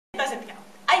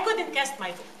didn't cast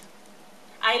my vote.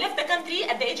 I left the country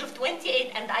at the age of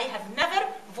 28 and I have never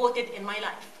voted in my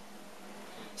life.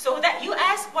 So that you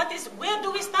ask, where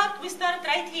do we start? We start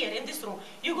right here in this room.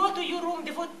 You go to your room,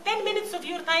 devote 10 minutes of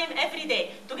your time every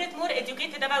day to get more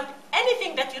educated about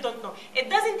anything that you don't know. It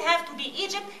doesn't have to be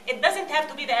Egypt. It doesn't have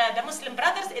to be the Muslim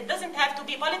Brothers. It doesn't have to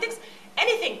be politics.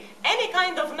 Anything, any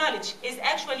kind of knowledge is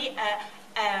actually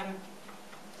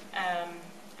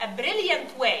a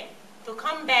brilliant way to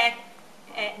combat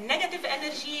negative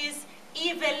energies,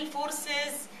 evil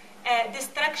forces,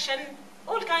 destruction,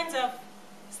 all kinds of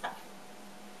stuff.